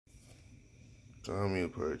Cornmeal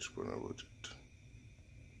porridge on a budget.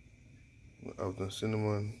 I have the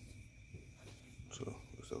cinnamon, so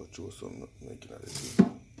let's have to throw some making at it.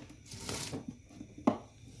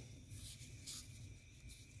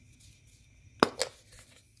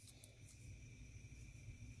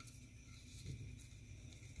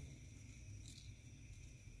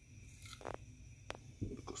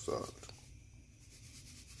 Look of salt.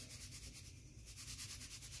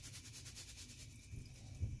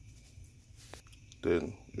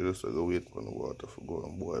 Then you just have to wait for the water to go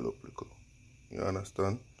and boil up little. You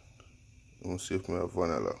understand? I'm going to see if I have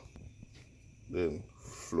vanilla. Then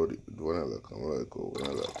flood it with vanilla. Come like how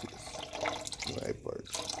vanilla tastes. My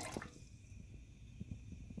porridge.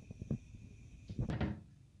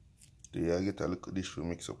 Then I get a little dish to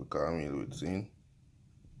mix up the cornmeal with, see?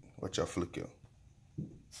 Watch a flick here.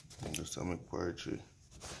 And just to make porridge.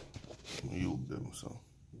 You them so.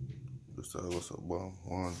 Just have us a bomb.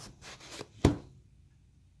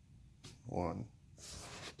 One.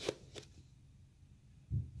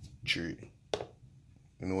 3.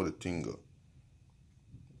 You know the thing go.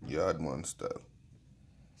 Yardman style.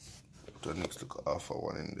 Put a next look half a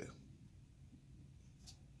one in there.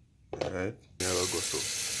 Alright? Yeah, I'll go so.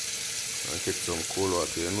 And get some cold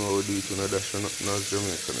water. You know how we do it when I dash on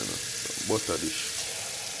Jamaican, you know. Some butter dish.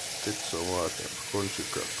 Get some water. Crunchy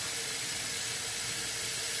crack.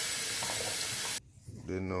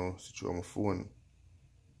 Then now switch on my phone.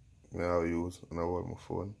 Now I use and I hold my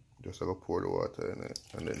phone. Just I go pour the water in it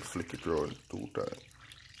and then flick it around 2 times.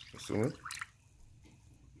 You see me?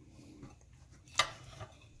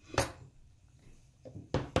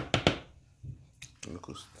 Look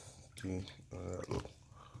at this thing. Look.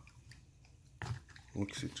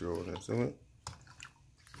 Mix it around, you see me?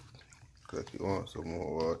 Like you want some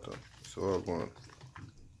more water. So I'm going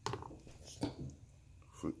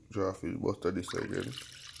to draw for the butter this again.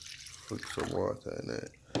 Flick some water in there.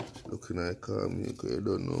 Looking at cornmeal because you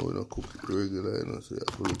don't know when I cook it regular, you know, so you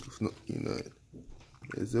have to look if not in it.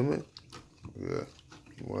 You see me? Yeah,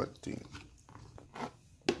 one thing.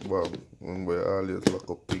 Bam, remember you always lock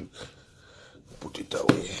up things. Put it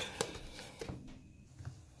away.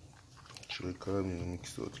 Show the cornmeal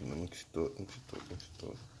mix it out, you know, mix it out.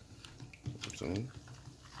 You see me?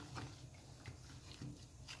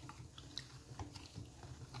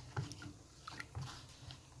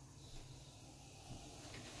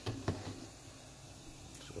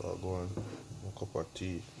 So I go on, 1 cup of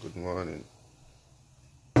tea, good morning,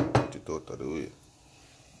 put it out of the way.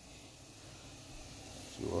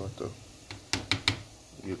 See water,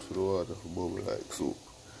 wait for the water to bubble like soup.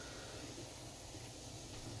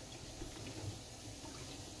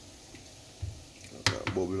 That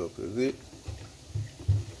bubble up, you see?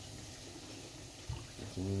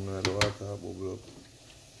 Now the water bubble up.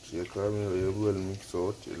 So you come here, you well mix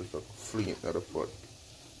out, you just have to fling it in the pot.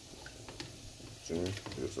 You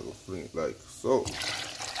just have to fling it like so.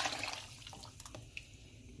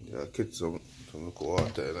 Yeah, get some little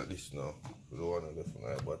water in this now. You don't want to left in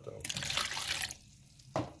my bottom.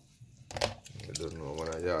 I don't know when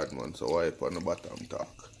I yard man, so wipe on the bottom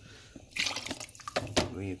talk.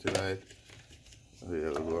 Bring it tonight. There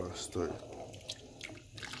we go and stir it.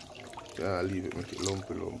 Can't leave it, make it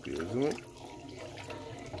lumpy, you see me?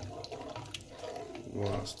 You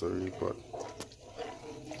want to stir it, but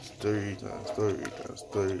stir it and stir it and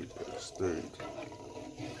stir it and stir it.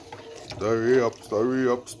 Stir it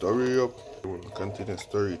up. Continue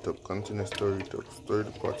stir it up, continue stir it up. Stir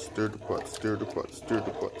the pot, stir the pot, stir the pot, stir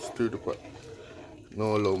the pot, stir the pot.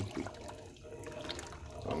 No lumpy.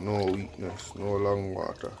 And no weakness, no long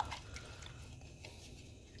water.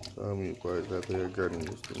 Tell me quite that your granny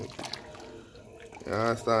used to make it. You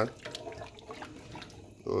understand?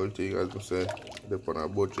 The whole thing, as I say, dep on a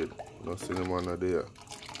budget. No cinnamon are there.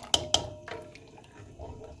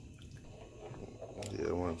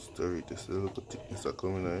 Yeah, man, stir it. This little thickness are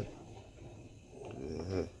coming out.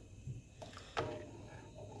 Yeah.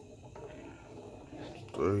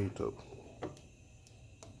 Stir it up.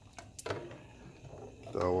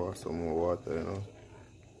 I want some more water, you know.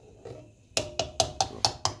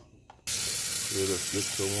 So you just get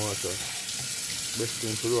some water. Best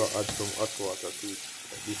thing to do is add some hot water to it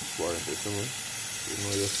at this point, you see me? You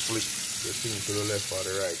know, you flick the thing to the left or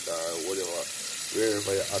the right or whatever,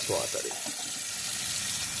 wherever your hot water is.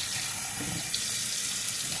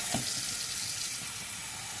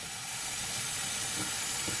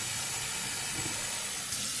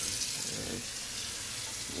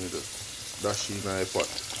 You just dash in a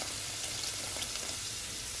pot.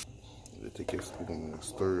 You take a spoon and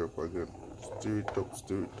stir it up again. Stir it up,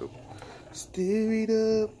 stir it up. Stir it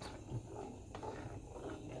up.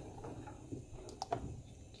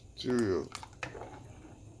 Stir it up.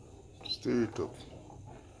 Stir it up.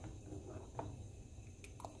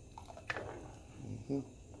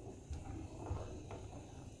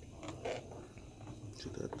 See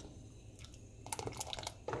that?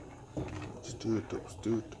 Stir it up,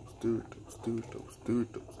 stir it up, stir it up, stir it up, stir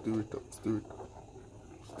it up, stir it up, stir it up,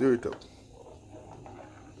 stir it up.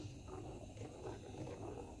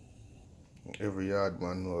 Every yard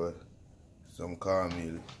man know some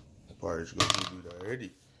cornmeal porridge got to do it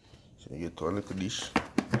already. So you get one little dish,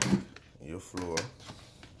 your flour,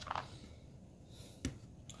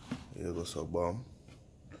 you go some bomb,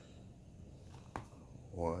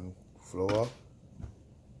 one flour,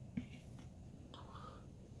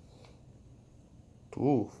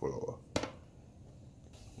 2 flour.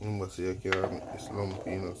 Remember, so you can't make this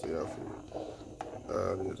lumpy, you know, so you have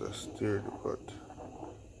to just stir the pot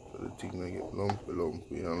so the thing will get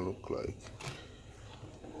lumpy and look like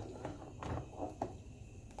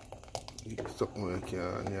it's something you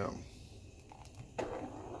can yam.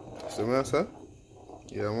 See what I say?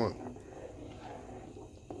 Yeah, man.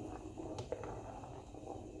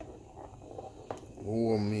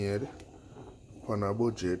 Homemade, on a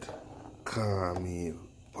budget, cornmeal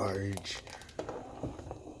porridge.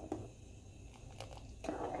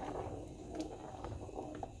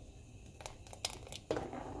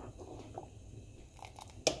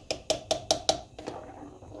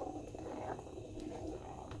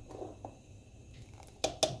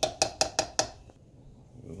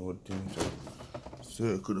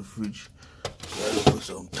 Circle the fridge for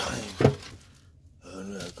some time.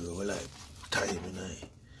 And I go like time in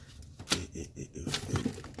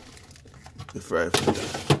the fry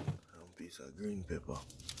fish and a piece of green pepper.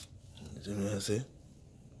 You see what I say?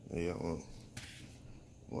 Yeah, man.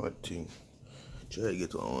 One thing. Try to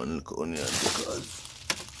get one little onion because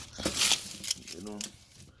you know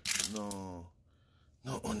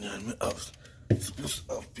no onion me have supposed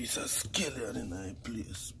to have a piece of scallion in my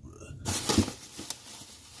place, bro.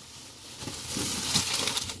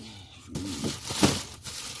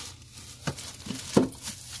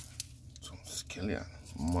 Yeah,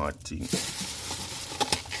 mad thing.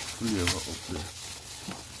 Flavor up there.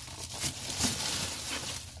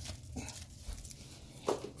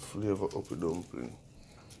 Flavor up the dumpling.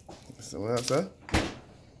 See what I say?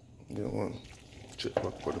 Yeah, man. Check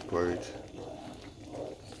back for the porridge.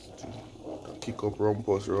 To kick up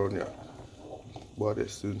rumpus around here. Body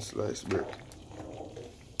soon sliced bread.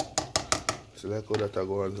 See like how that I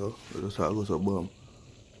go on so? I just go so bomb.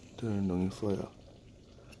 Turn down the fire.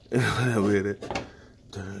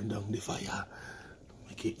 Turn down the fire.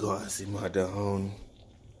 Make it go and simmer down.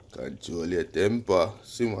 Control your temper.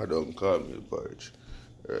 Simmer down, cornmeal porridge.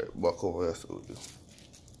 Alright, back over here so the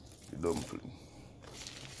dumpling.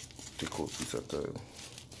 Take out piece of time.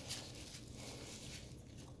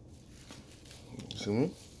 See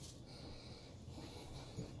me?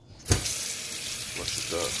 Wash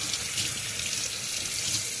it off.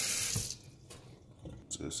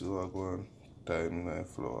 So you see what I'm going? Time in my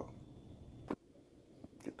flour.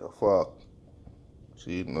 Get a fork.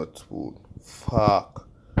 See, not spoon. Fork.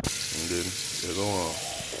 And then you don't want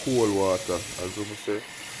cold water. As you say,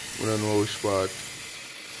 we don't know which part.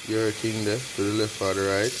 Your thing there to the left or the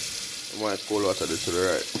right. You want cold water there to the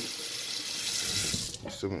right.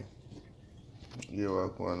 You see me? You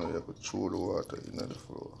have to throw the water in the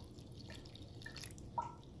flour.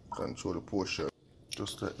 Control the portion.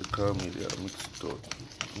 Just like the cornmeal, mix it out.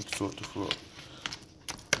 Mix out the flour.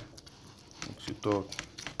 Mix it out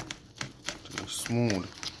till it's smooth.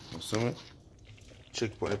 You see me?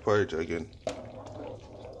 Check for the porridge again.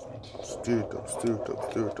 Stir it up, stir it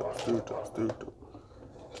up, stir it up, stir it up, stir it up.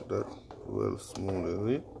 So that well smooth,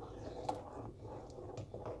 is it?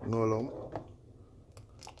 No lump.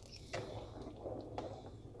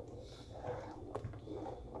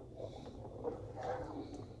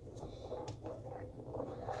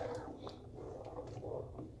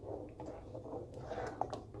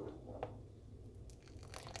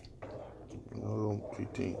 No lumpy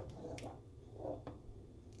thing.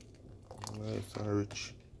 Nice and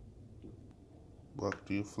rich. Back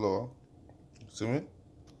to your flour. See me?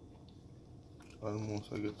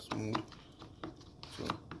 Almost I get smooth. So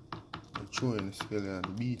I throw in the scallion,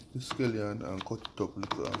 beat the scallion and cut it up a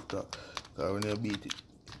little after. Because when you beat it,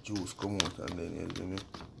 juice come out and then you know,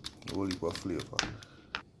 a whole heap of flavor.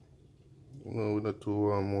 No, we're not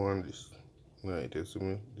too more on this. Right, you see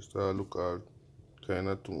me? This look all kind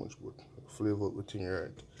of too much, but flavor up the thing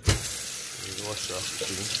right. You wash off the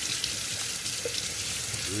thing.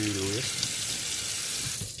 Really way.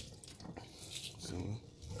 See,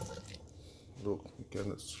 look, you can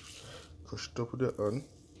just crush it up with the hand.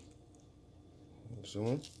 See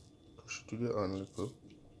me? Crush it to the hand a little.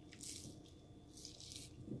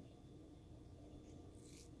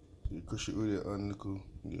 crush it with it and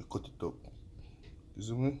you cut it up. You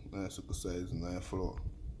see me? Nice little size, nice flour.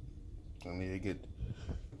 And then you get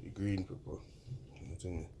the green pepper. You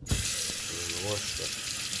think? So you wash that.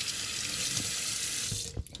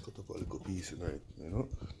 Cut up a little piece in it, you know?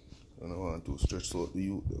 And I want to stretch out the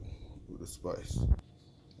youth them with the spice.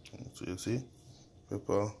 So you see?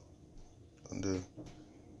 Pepper and the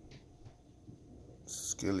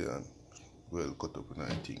scallion well cut up in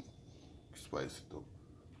a thing. Spice it up.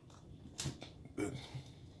 Then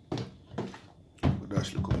we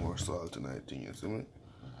dash a little more salt in a thing, you see me?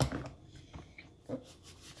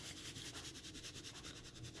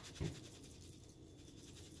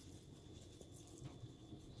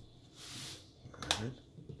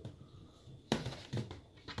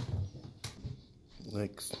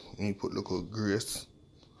 Next, you put local grace,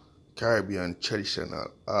 Caribbean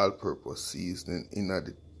traditional all-purpose seasoning in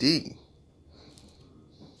the thing.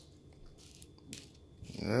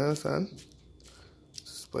 You understand?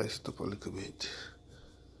 Spice it up a little bit.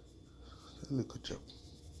 A little chop.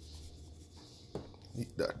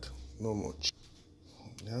 Eat that. No much.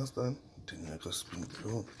 You understand? Then I just spin it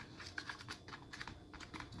around.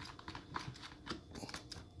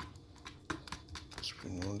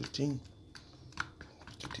 Spin around the thing.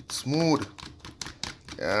 Get it smooth.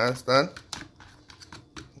 You understand?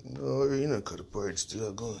 No worry, you know, because the porridge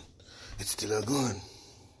still going. It's still going.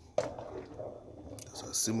 Just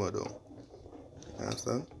a simmer down. You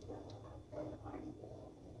understand?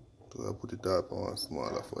 So I put it up on a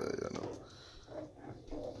smaller fire, you know.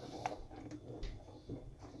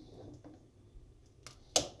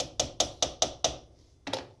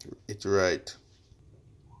 It's right.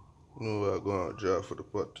 You know we're going to draw for the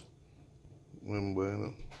pot. Remember, you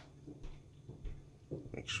know.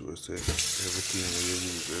 Make sure say everything we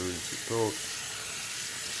use, we rinse it out.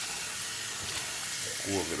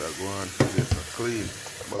 Over that go on, it's not clean.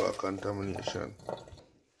 Bag of contamination.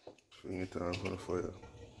 Bring it on for the fire.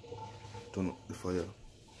 Turn up the fire.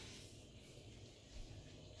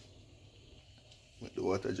 Make the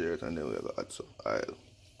water jet and then we gotta add some oil.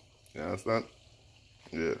 You understand?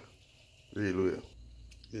 Yeah. Real way.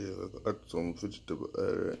 Yeah, we gotta add some vegetable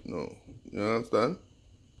oil right now. You understand?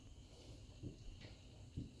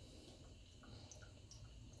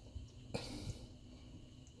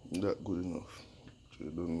 That good enough. So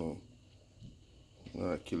you don't know.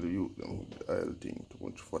 Nah, kill you them with the oil thing. Too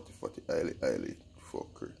much fatty, oily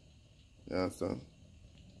fuckery. You understand?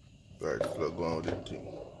 Right, so go on with the thing.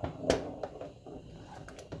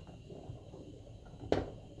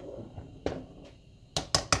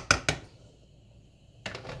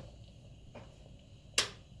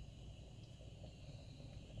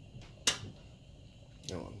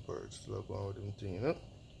 Yeah, man, birds still go on with them thing, you know?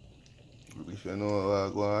 If you know what I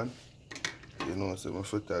go on, you know, so my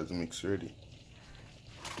fritters mix ready.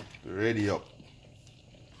 Ready up.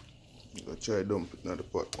 You gotta try dump it in the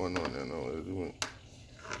pot one on, you know what I'm doing.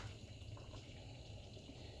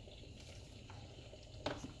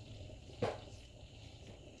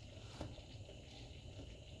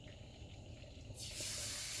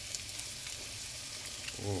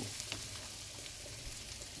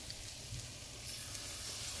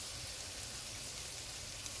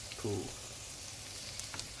 Cool.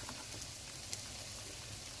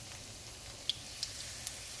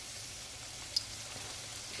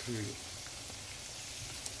 3.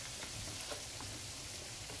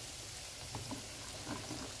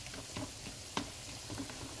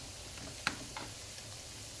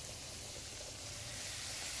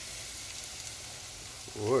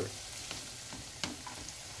 4.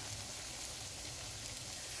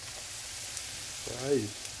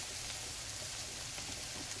 5.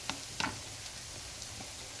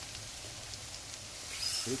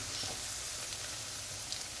 6.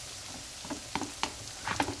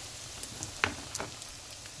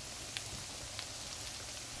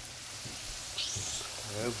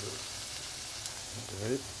 7.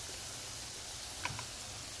 Right?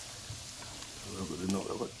 I'm gonna know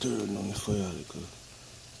about turn on the fire because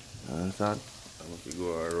understand? I'm gonna go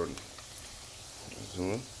and run. See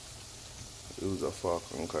me? Use a fork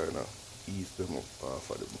and kind of ease them up off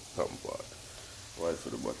of the top part. While for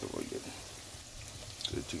the bottom again. So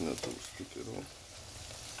the thing not too stick, you know.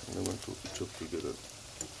 And then to chop together.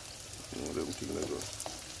 You know them things like that.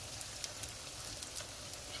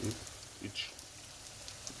 See? Each.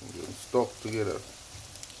 And then stuck together.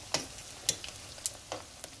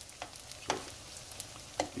 So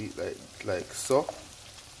eat like so.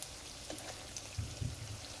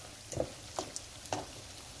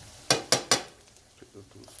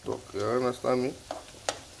 Stuck, you understand me?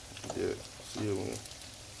 Yeah, see you man.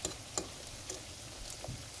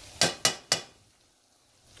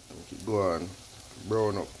 go on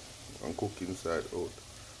brown up and cook inside out.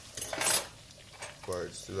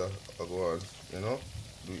 Porridge still a go on, you know,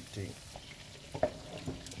 do it thing.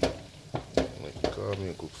 Make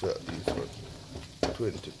cornmeal cook for at least for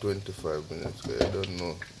 20-25 minutes, because I don't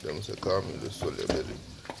know. Them say cornmeal will swell your belly.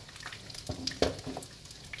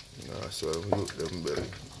 Nah, so I look them belly.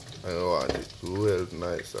 I want it well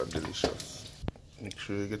nice and delicious. Make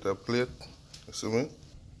sure you get a plate, you see me?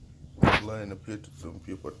 Line the plate with some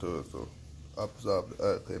paper towel so absorb the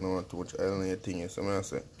oil, because you don't want too much oil on your thing, you see me I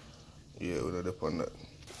say? Yeah, we'll depend on that.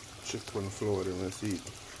 Check on the flour then and see it.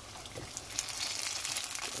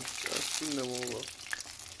 Just spin them over.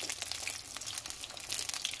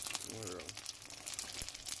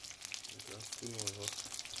 Just spin over.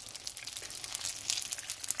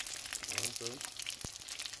 Okay.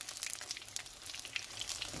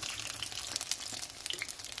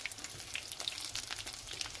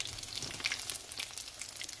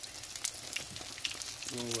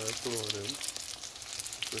 Flour them.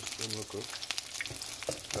 Press them look up.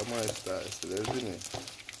 That's my style, so there's in it.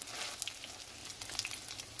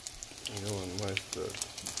 You know, my style.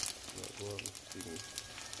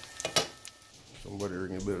 Somebody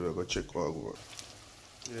ring a bell, we'll go check what I want.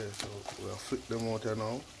 Yeah, so we'll flip them out here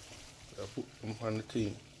now. We'll put them on the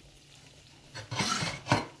thing.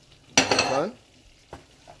 Understand?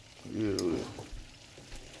 Yeah.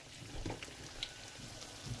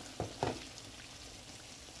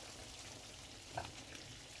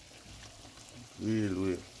 Real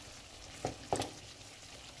way.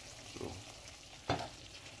 So.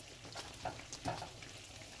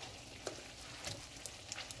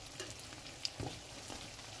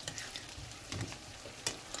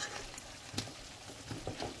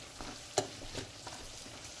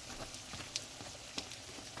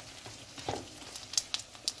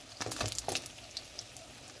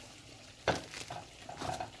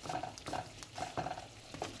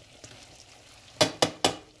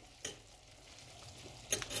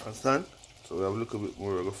 Understand? So we have a little bit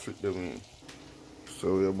more, we're going to flip them in. So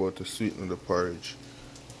we're about to sweeten the porridge.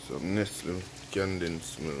 Some Nestle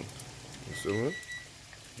condensed milk. You see me?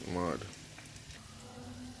 Mad.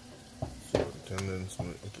 So the condensed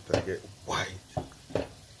milk, make it get white.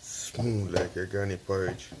 Smooth like your granny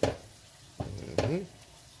porridge.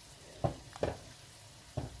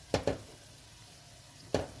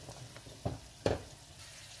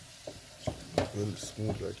 Really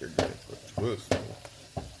smooth like your granny porridge. Real smooth.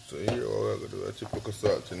 So here what we're going to do, a typical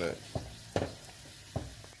salt tonight.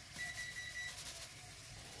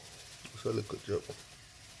 Just a little drop.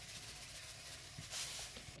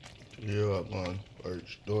 Yeah man,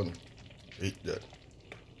 porridge done. Eat that.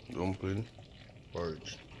 Dumpling,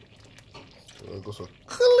 porridge. So we're going to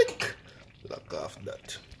click, lock off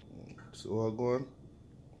that. So we're going,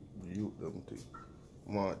 you them thing.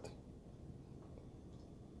 Mad.